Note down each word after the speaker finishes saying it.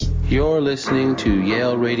You're listening to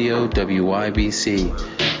Yale Radio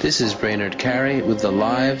WYBC. This is Brainerd Carey with the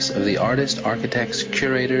lives of the artists, architects,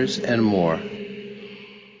 curators, and more.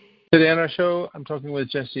 Today on our show, I'm talking with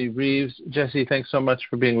Jessie Reeves. Jessie, thanks so much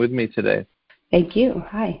for being with me today. Thank you.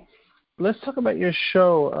 Hi. Let's talk about your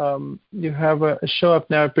show. You have a show up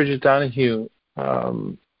now at Bridget Donahue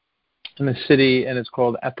in the city, and it's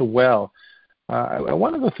called At the Well. I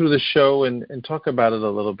want to go through the show and talk about it a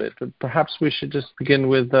little bit, but perhaps we should just begin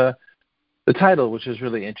with the title, which is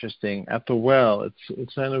really interesting. At the Well.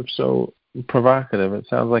 It's kind of so provocative. It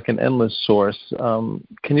sounds like an endless source.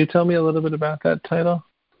 Can you tell me a little bit about that title?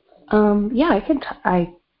 Yeah, I can.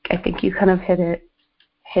 I think you kind of hit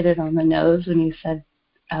it on the nose when you said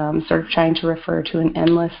sort of trying to refer to an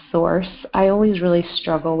endless source. I always really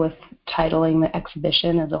struggle with titling the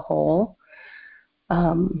exhibition as a whole.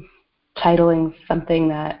 Titling something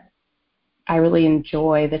that I really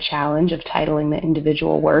enjoy the challenge of titling the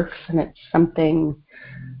individual works, and it's something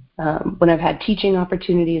when I've had teaching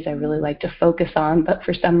opportunities I really like to focus on, but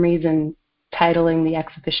for some reason titling the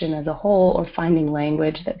exhibition as a whole or finding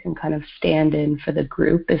language that can kind of stand in for the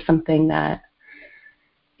group is something that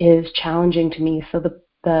is challenging to me. So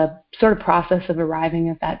the sort of process of arriving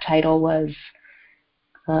at that title was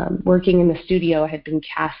working in the studio. I had been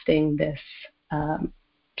casting this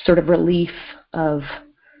sort of relief of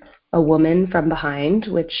a woman from behind,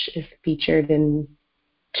 which is featured in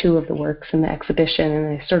two of the works in the exhibition,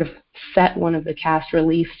 and I sort of set one of the cast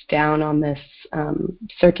reliefs down on this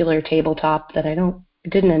circular tabletop that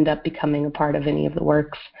didn't end up becoming a part of any of the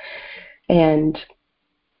works. And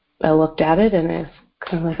I looked at it, and it's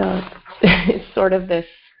kind of like it's sort of this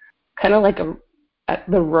kind of like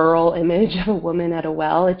the rural image of a woman at a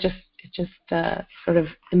well. It just sort of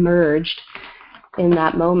emerged in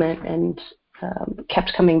that moment, and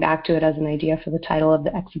kept coming back to it as an idea for the title of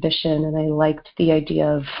the exhibition. And I liked the idea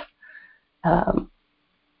of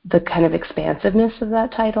the kind of expansiveness of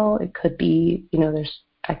that title. It could be, there's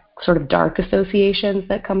sort of dark associations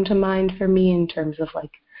that come to mind for me in terms of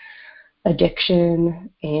like addiction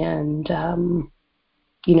and,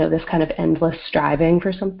 this kind of endless striving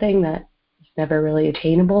for something that is never really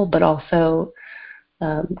attainable, but also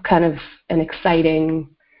kind of an exciting,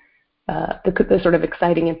 the sort of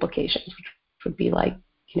exciting implications, which would be like,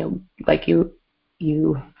 like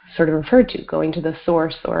you sort of referred to, going to the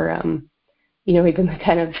source, or, even the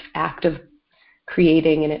kind of act of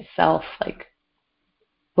creating in itself, like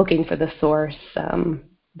looking for the source,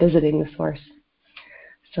 visiting the source.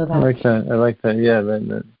 So I like that. Yeah,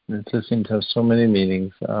 that just seems to have so many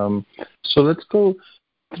meanings. So let's go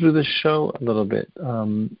through the show a little bit.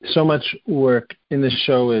 So much work in the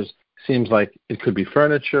show seems like it could be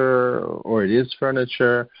furniture, or it is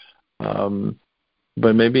furniture.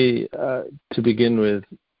 But maybe to begin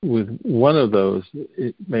with one of those,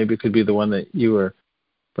 it maybe could be the one that you were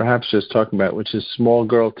perhaps just talking about, which is Small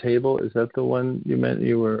Girl Table. Is that the one you meant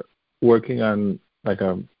you were working on, like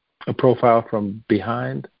a profile from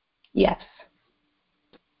behind? Yes.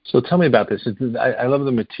 So tell me about this. I love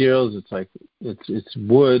the materials. It's like it's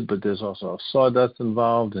wood, but there's also sawdust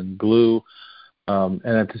involved and glue, and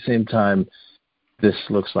at the same time, this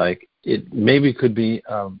looks like it maybe could be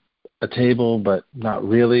a table, but not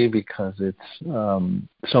really, because it's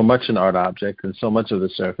so much an art object and so much of the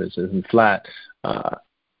surface isn't flat.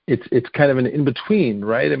 It's kind of an in between,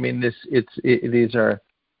 right? I mean, these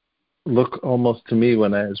look almost to me,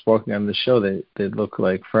 when I was walking on the show, they look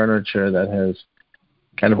like furniture that has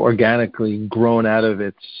kind of organically grown out of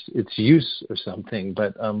its use or something.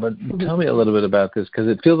 But tell me a little bit about this, because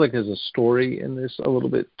it feels like there's a story in this a little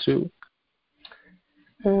bit too.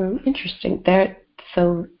 Interesting.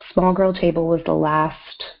 So Small Girl Table was the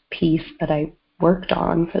last piece that I worked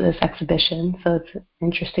on for this exhibition, so it's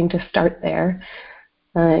interesting to start there.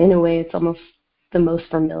 In a way, it's almost the most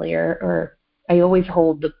familiar, or I always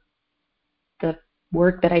hold the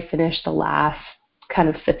work that I finished the last kind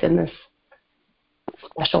of fits in this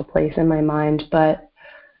special place in my mind. But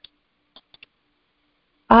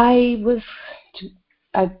I was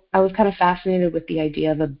kind of fascinated with the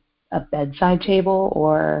idea of a bedside table,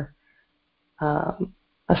 or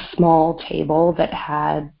a small table that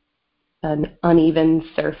had an uneven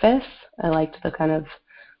surface. I liked the kind of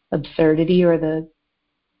absurdity, or the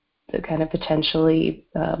kind of potentially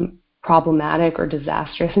problematic or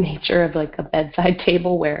disastrous nature of like a bedside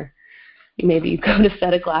table, where maybe you go to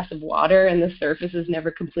set a glass of water and the surface is never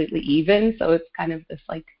completely even. So it's kind of this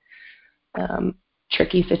like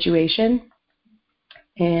tricky situation.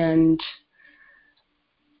 And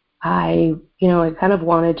I kind of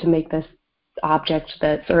wanted to make this object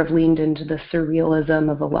that sort of leaned into the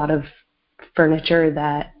surrealism of a lot of furniture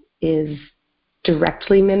that is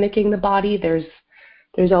directly mimicking the body. There's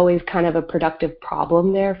always kind of a productive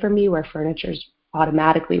problem there for me where furniture's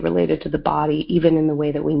automatically related to the body, even in the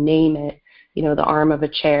way that we name it. You know, the arm of a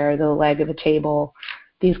chair, the leg of a table,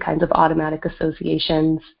 these kinds of automatic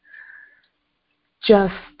associations.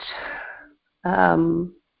 Just,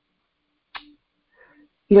 you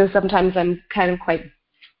know, sometimes I'm kind of quite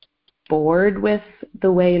bored with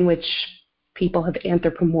the way in which people have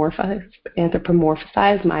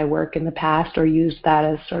anthropomorphized my work in the past or used that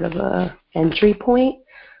as sort of a entry point.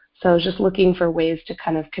 So I was just looking for ways to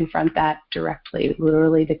kind of confront that directly,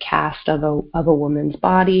 literally the cast of a woman's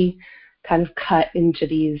body, kind of cut into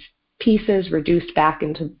these pieces, reduced back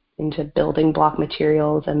into building block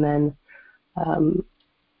materials, and then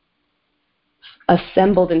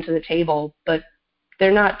assembled into the table, but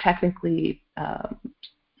they're not technically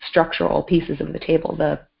structural pieces of the table.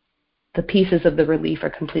 The pieces of the relief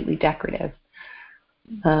are completely decorative.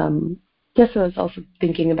 Just so I was also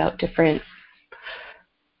thinking about different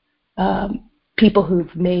people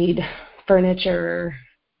who've made furniture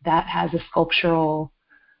that has a sculptural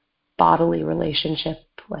bodily relationship.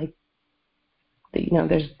 Like, you know,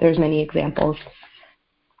 there's many examples.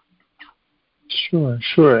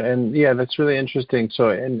 Sure, and yeah, that's really interesting. So,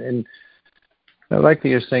 and I like that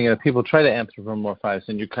you're saying that people try to anthropomorphize,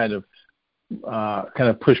 and you kind of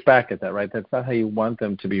push back at that, right? That's not how you want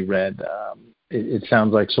them to be read. It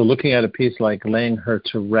sounds like, so looking at a piece like Laying Her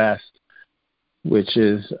to Rest, which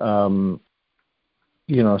is, you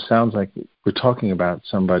know, sounds like we're talking about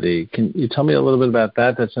somebody. Can you tell me a little bit about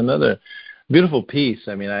that? That's another beautiful piece.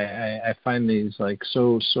 I mean, I find these like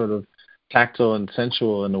so sort of tactile and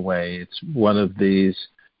sensual in a way. It's one of these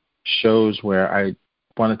shows where I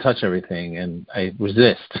want to touch everything and I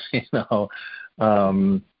resist, you know.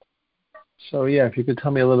 So yeah, if you could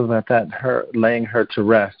tell me a little about that, her Laying Her to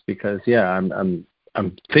Rest, because yeah, I'm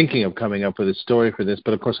thinking of coming up with a story for this,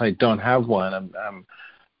 but of course I don't have one.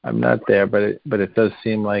 I'm not there, but it does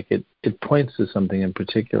seem like it points to something in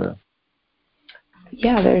particular.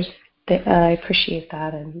 Yeah, I appreciate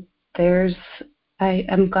that, and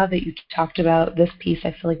I'm glad that you talked about this piece.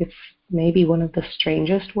 I feel like it's maybe one of the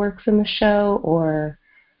strangest works in the show, or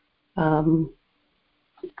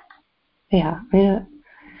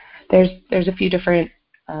there's a few different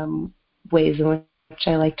ways in which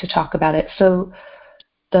I like to talk about it. So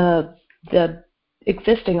the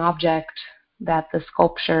existing object that the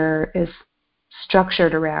sculpture is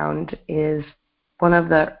structured around is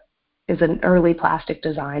an early plastic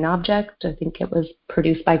design object. I think it was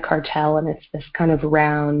produced by Cartel, and it's this kind of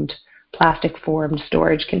round plastic formed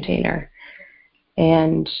storage container.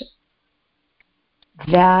 And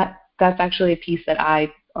that's actually a piece that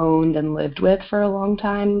I owned and lived with for a long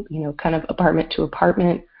time, you know, kind of apartment to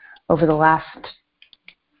apartment. Over the last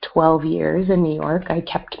 12 years in New York, I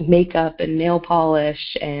kept makeup and nail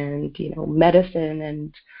polish and, you know, medicine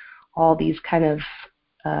and all these kind of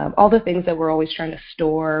all the things that we're always trying to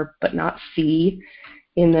store but not see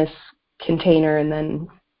in this container. And then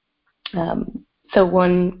so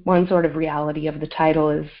one sort of reality of the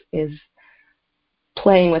title is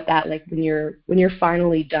playing with that, like when you're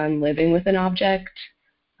finally done living with an object,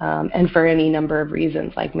 and for any number of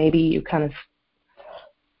reasons, like maybe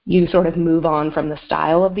you sort of move on from the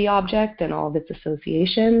style of the object and all of its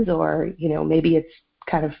associations, or, you know, maybe it's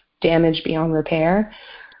kind of damaged beyond repair.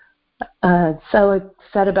 So it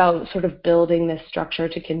set about sort of building this structure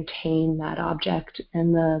to contain that object,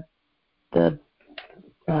 and the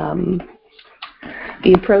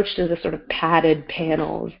approach to the sort of padded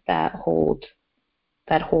panels that hold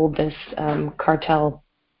this Cartel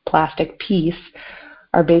plastic piece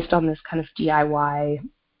are based on this kind of DIY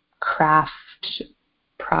craft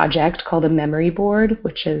project called a memory board,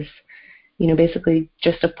 which is, you know, basically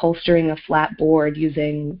just upholstering a flat board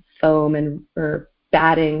using foam or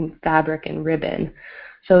batting fabric and ribbon.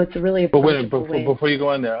 So it's a really approachable way. Before you go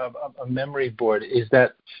on there, a memory board,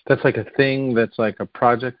 that's like a thing, that's like a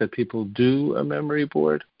project that people do, a memory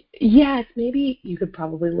board? Yes, maybe you could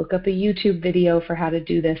probably look up a YouTube video for how to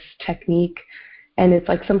do this technique, and it's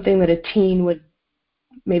like something that a teen would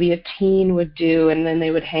do, and then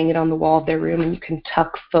they would hang it on the wall of their room, and you can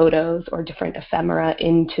tuck photos or different ephemera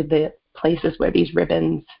into the places where these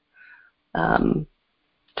ribbons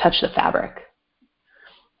touch the fabric,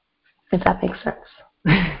 if that makes sense.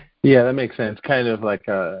 Yeah, that makes sense. Kind of like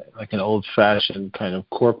an old-fashioned kind of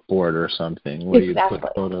cork board or something, where Exactly. You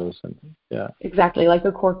put photos and yeah. Exactly, like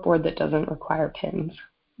a cork board that doesn't require pins.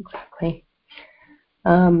 Exactly.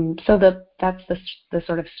 So that's the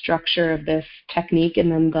sort of structure of this technique,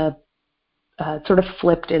 and then the sort of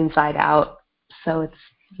flipped inside out. So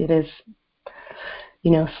it is, you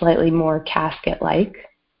know, slightly more casket-like.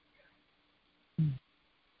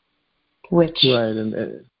 which right, and I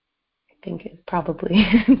think is probably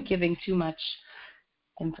giving too much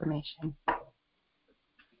information.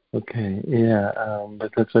 okay, yeah,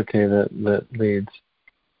 but that's okay. That leads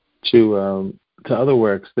to other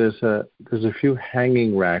works. There's a few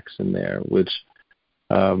hanging racks in there, which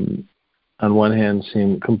on one hand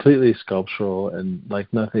seem completely sculptural and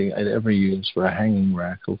like nothing I'd ever use for a hanging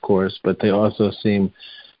rack, of course, but they also seem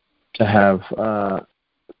to have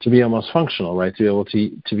to be almost functional, right? To be able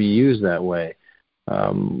to be used that way,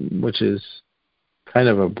 which is kind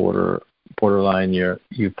of a borderline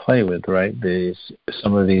you play with, right?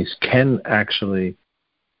 Some of these can actually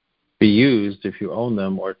be used if you own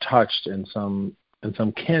them or touched, and some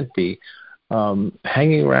can't be.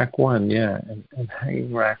 Hanging rack 1, yeah, and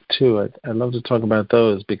hanging rack 2. I'd love to talk about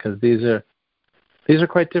those because these are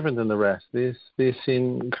quite different than the rest. These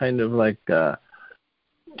seem kind of like the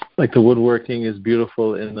woodworking is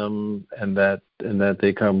beautiful in them, and that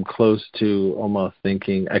they come close to almost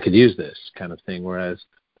thinking I could use this kind of thing. Whereas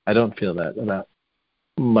I don't feel that about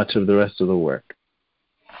much of the rest of the work.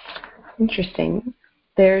 Interesting.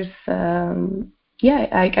 There's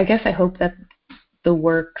I guess I hope that the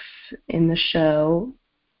works in the show,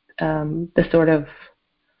 the sort of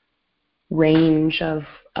range of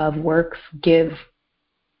works give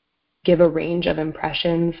a range of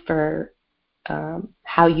impressions for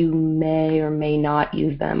how you may or may not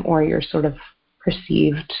use them, or your sort of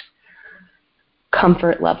perceived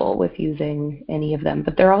comfort level with using any of them.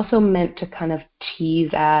 But they're also meant to kind of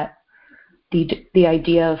tease at the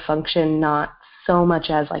idea of function, not so much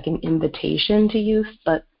as like an invitation to use,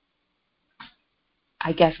 but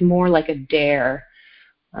I guess more like a dare,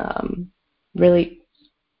 really,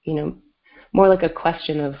 more like a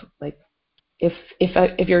question of like,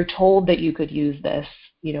 if you're told that you could use this,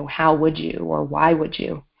 how would you, or why would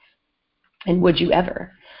you, and would you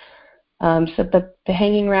ever? So the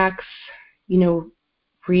hanging racks,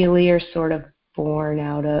 really are sort of born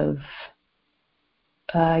out of,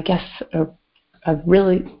 I guess, a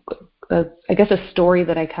story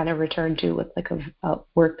that I kind of returned to with like a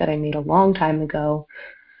work that I made a long time ago,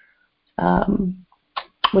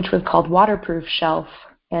 which was called Waterproof Shelf.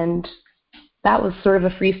 And that was sort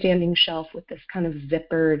of a freestanding shelf with this kind of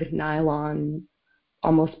zippered nylon,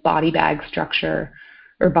 almost body bag structure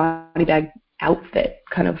or body bag outfit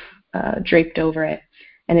kind of draped over it.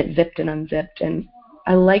 And it zipped and unzipped. And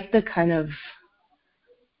I like the kind of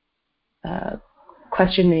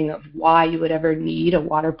questioning of why you would ever need a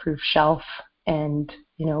waterproof shelf. And,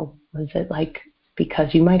 was it like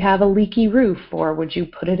because you might have a leaky roof, or would you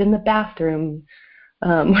put it in the bathroom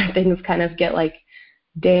where things kind of get like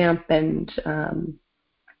damp and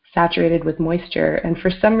saturated with moisture? And for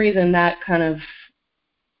some reason that kind of,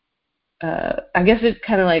 I guess it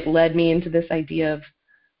kind of like led me into this idea of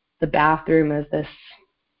the bathroom as this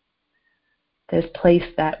place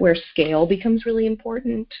where scale becomes really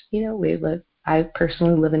important. I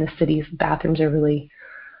personally live in a city, so bathrooms are really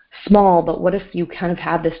small, but what if you kind of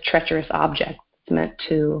have this treacherous object that's meant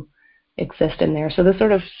to exist in there? So the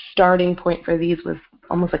sort of starting point for these was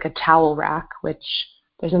almost like a towel rack, which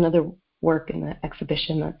there's another work in the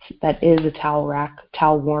exhibition that is a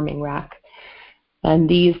towel warming rack. And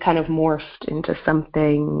these kind of morphed into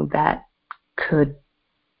something that could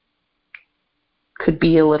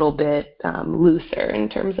be a little bit looser in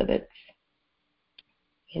terms of its,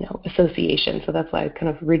 association. So that's why I kind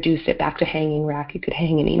of reduced it back to hanging rack. You could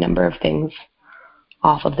hang any number of things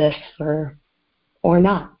off of this or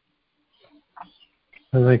not.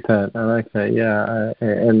 I like that. Yeah,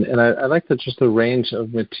 and I like just the range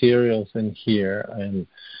of materials in here and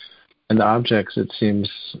the objects. It seems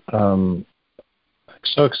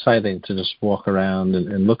so exciting to just walk around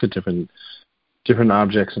and look at different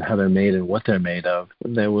objects and how they're made and what they're made of.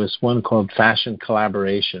 There was one called Fashion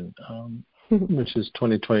Collaboration, which is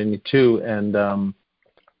 2022, and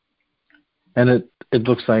it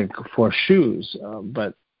looks like for shoes,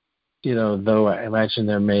 but though I imagine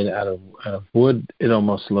they're made out of wood, it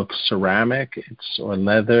almost looks ceramic. Or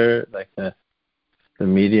leather. Like the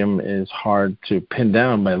medium is hard to pin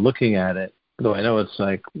down by looking at it. Though I know it's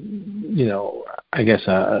like, I guess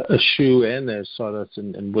a shoe, and there's sawdust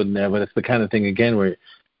and wood in there, but it's the kind of thing again where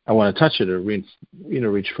I want to touch it or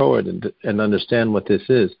reach forward and understand what this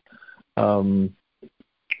is.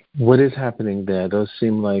 What is happening there? Those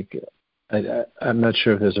seem like I'm not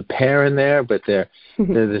sure if there's a pair in there, but they're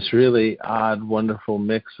this really odd, wonderful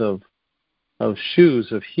mix of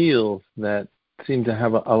shoes, of heels that seem to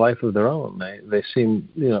have a life of their own. They seem,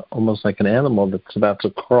 almost like an animal that's about to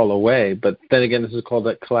crawl away. But then again, this is called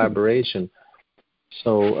that collaboration.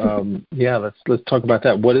 So yeah, let's talk about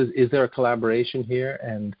that. What is there a collaboration here,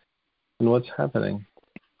 and what's happening?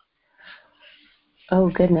 Oh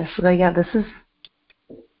goodness. Well, yeah, this is.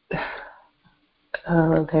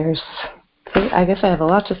 I guess I have a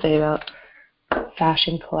lot to say about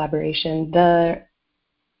fashion collaboration. The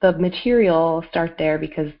material, I'll start there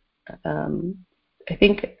because I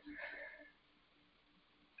think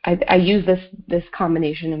I use this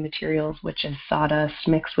combination of materials, which is sawdust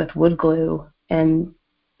mixed with wood glue, and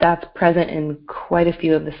that's present in quite a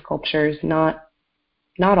few of the sculptures, not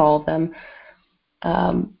all of them,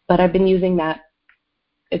 but I've been using that.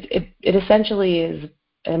 It essentially is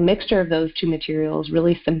a mixture of those two materials,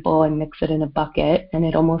 really simple. I mix it in a bucket, and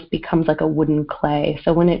it almost becomes like a wooden clay.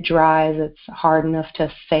 So when it dries, it's hard enough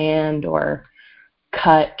to sand or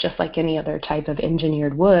cut, just like any other type of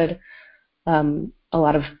engineered wood. A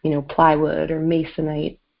lot of plywood or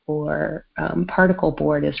masonite or particle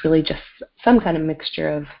board is really just some kind of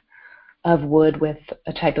mixture of wood with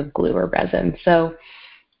a type of glue or resin. So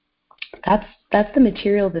that's the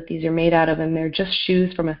material that these are made out of, and they're just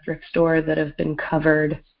shoes from a thrift store that have been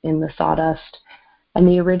covered in the sawdust. And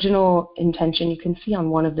the original intention, you can see on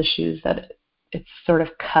one of the shoes that it's sort of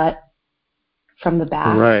cut from the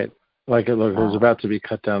back. Right, like it was about to be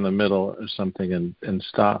cut down the middle or something and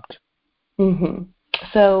stopped. Mm-hmm.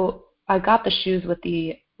 So I got the shoes with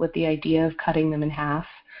the idea of cutting them in half,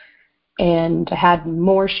 and I had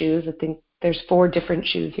more shoes. I think there's 4 different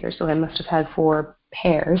shoes here, so I must have had 4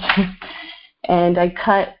 pairs. And I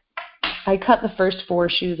cut the first 4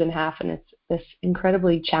 shoes in half, and it's this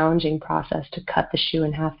incredibly challenging process to cut the shoe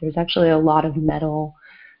in half. There's actually a lot of metal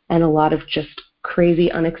and a lot of just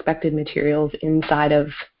crazy, unexpected materials inside of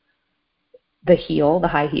the heel, the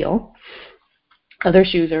high heel. Other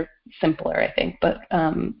shoes are simpler, I think, but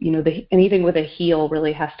anything with a heel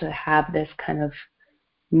really has to have this kind of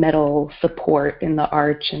metal support in the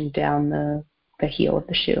arch and down the heel of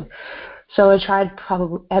the shoe. So I tried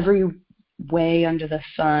probably every way under the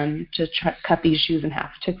sun to cut these shoes in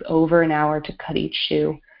half. It took over an hour to cut each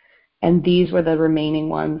shoe, and these were the remaining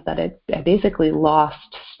ones that I basically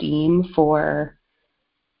lost steam for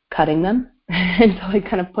cutting them. And so I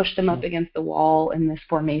kind of pushed them up against the wall in this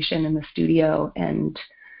formation in the studio, and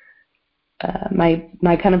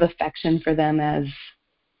my kind of affection for them as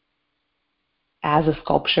a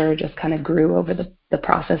sculpture just kind of grew over the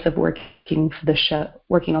process of working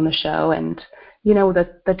on the show. And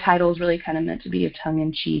the title is really kind of meant to be a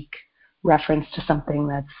tongue-in-cheek reference to something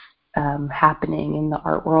that's happening in the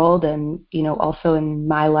art world, and also in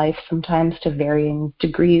my life sometimes to varying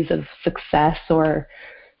degrees of success or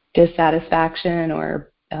dissatisfaction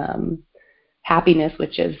or happiness,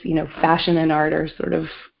 which is fashion and art are sort of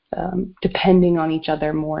depending on each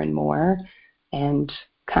other more and more, and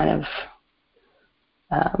kind of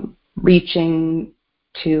reaching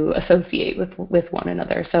to associate with one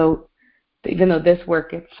another. So even though this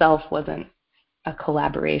work itself wasn't a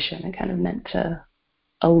collaboration, I kind of meant to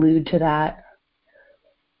allude to that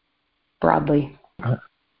broadly.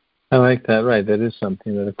 I like that. Right, that is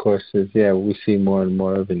something that, of course, we see more and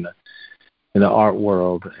more of in the art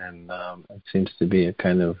world, and it seems to be a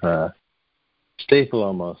kind of staple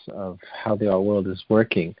almost of how the art world is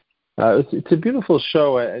working. It's a beautiful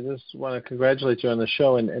show. I just want to congratulate you on the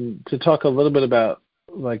show and to talk a little bit about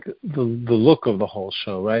like the look of the whole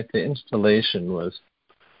show. Right, the installation was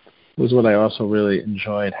what I also really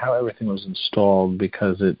enjoyed. How everything was installed,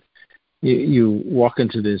 because you walk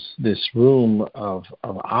into this room of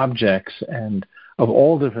objects and of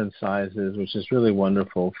all different sizes, which is really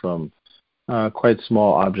wonderful, from quite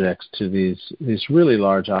small objects to these really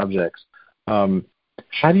large objects.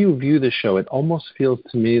 How do you view the show? It almost feels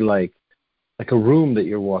to me like a room that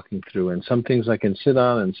you're walking through, and some things I can sit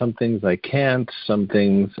on, and some things I can't. Some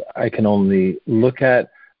things I can only look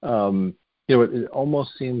at. It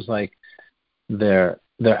almost seems like they're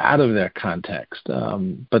out of their context.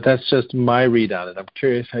 But that's just my read on it. I'm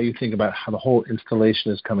curious how you think about how the whole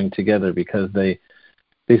installation is coming together, because they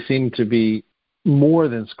seem to be more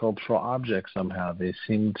than sculptural objects somehow. They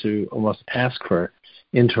seem to almost ask for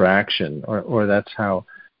interaction, or that's how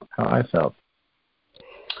I felt.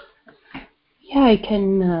 Yeah, I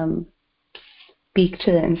can speak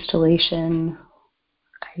to the installation.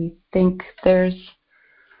 I think there is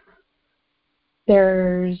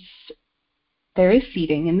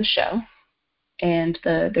seating in the show, and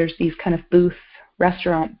there's these kind of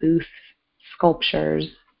restaurant booth sculptures.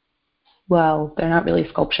 Well, they're not really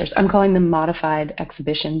sculptures. I'm calling them modified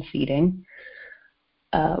exhibition seating.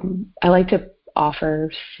 I like to offer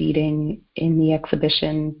seating in the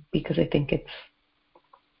exhibition because I think it's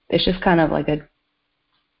just kind of like I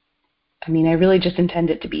really just intend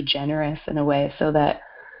it to be generous in a way, so that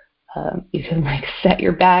You can like set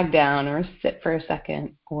your bag down or sit for a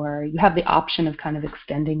second, or you have the option of kind of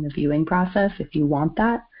extending the viewing process if you want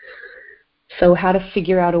that. So how to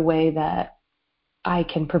figure out a way that I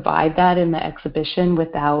can provide that in the exhibition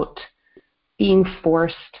without being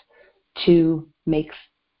forced to make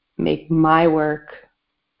my work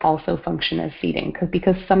also function as seating,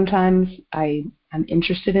 because sometimes I'm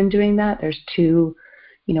interested in doing that. There's two,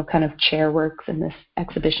 kind of chair works in this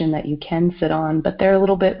exhibition that you can sit on, but they're a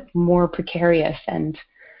little bit more precarious, and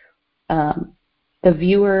the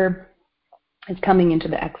viewer is coming into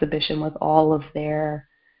the exhibition with all of their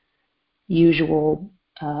usual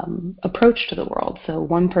approach to the world. So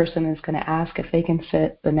one person is going to ask if they can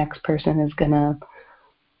sit, the next person is going to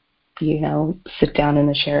sit down in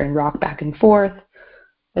the chair and rock back and forth.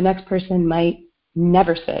 The next person might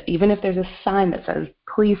never sit. Even if there's a sign that says,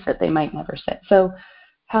 please sit, they might never sit. So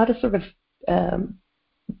how to sort of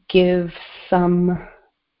give some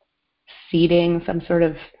seating, some sort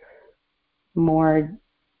of more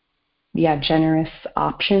generous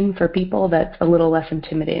option for people that's a little less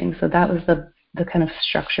intimidating. So that was the kind of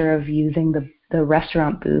structure of using the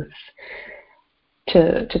restaurant booths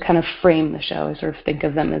to kind of frame the show. I sort of think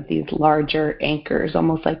of them as these larger anchors,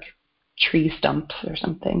 almost like tree stumps or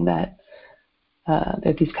something, that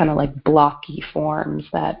they're these kind of like blocky forms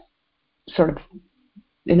that sort of,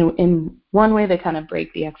 in one way they kind of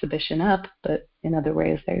break the exhibition up, but in other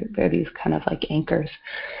ways they're these kind of like anchors.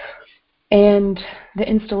 And the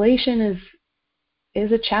installation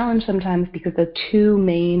is a challenge sometimes, because the two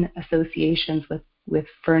main associations with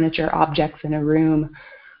furniture objects in a room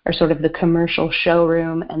are sort of the commercial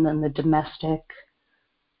showroom and then the domestic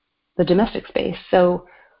space. So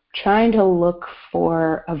trying to look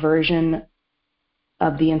for a version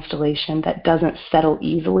of the installation that doesn't settle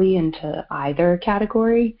easily into either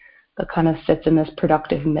category, but kind of sits in this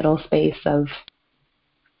productive middle space of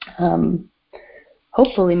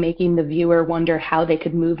hopefully making the viewer wonder how they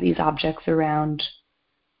could move these objects around,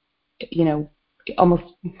 almost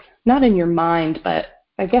not in your mind, but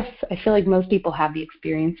I guess I feel like most people have the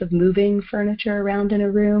experience of moving furniture around in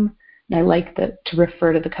a room. And I like to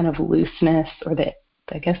refer to the kind of looseness, or the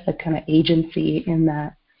kind of agency in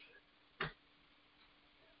that.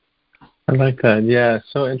 I like that. Yeah,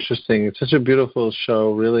 so interesting. It's such a beautiful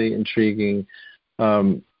show, really intriguing.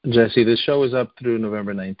 Jesse, the show is up through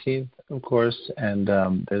November 19th, of course, and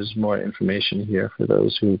there's more information here for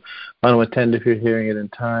those who want to attend if you're hearing it in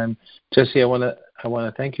time. Jesse, I want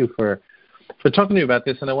to thank you for talking to me about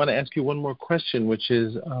this, and I want to ask you one more question, which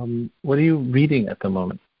is, what are you reading at the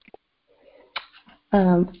moment?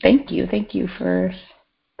 Thank you for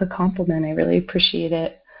the compliment. I really appreciate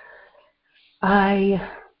it.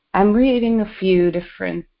 I'm reading a few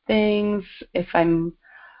different things. Right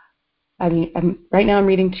now I'm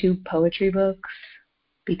reading 2 poetry books,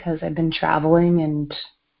 because I've been traveling, and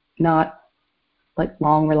not like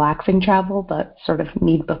long relaxing travel, but sort of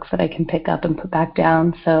need books that I can pick up and put back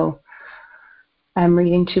down. So I'm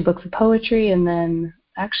reading 2 books of poetry, and then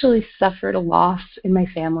actually suffered a loss in my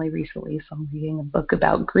family recently. So I'm reading a book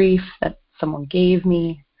about grief that someone gave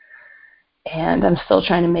me, and I'm still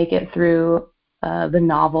trying to make it through the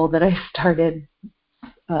novel that I started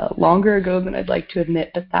longer ago than I'd like to admit,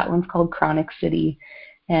 but that one's called Chronic City,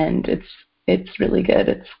 and it's really good.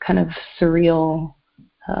 It's kind of surreal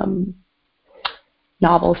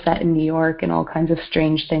novel set in New York, and all kinds of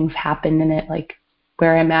strange things happen in it. Like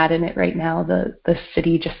where I'm at in it right now, the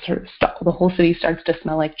city just sort of the whole city starts to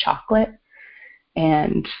smell like chocolate,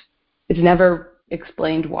 and it's never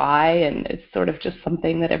explained why, and it's sort of just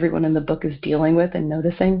something that everyone in the book is dealing with and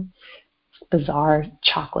noticing. Bizarre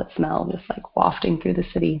chocolate smell just like wafting through the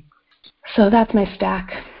city. So that's my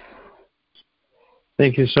stack.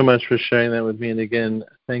 Thank you so much for sharing that with me. And again,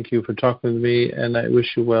 thank you for talking with me, and I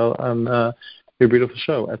wish you well on your beautiful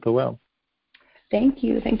show at the Well. Thank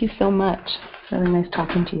you. Thank you so much. It's really nice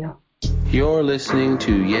talking to you. You're listening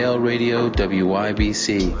to Yale Radio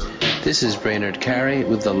WYBC. This is Brainerd Carey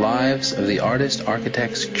with the lives of the artists,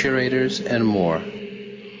 architects, curators, and more.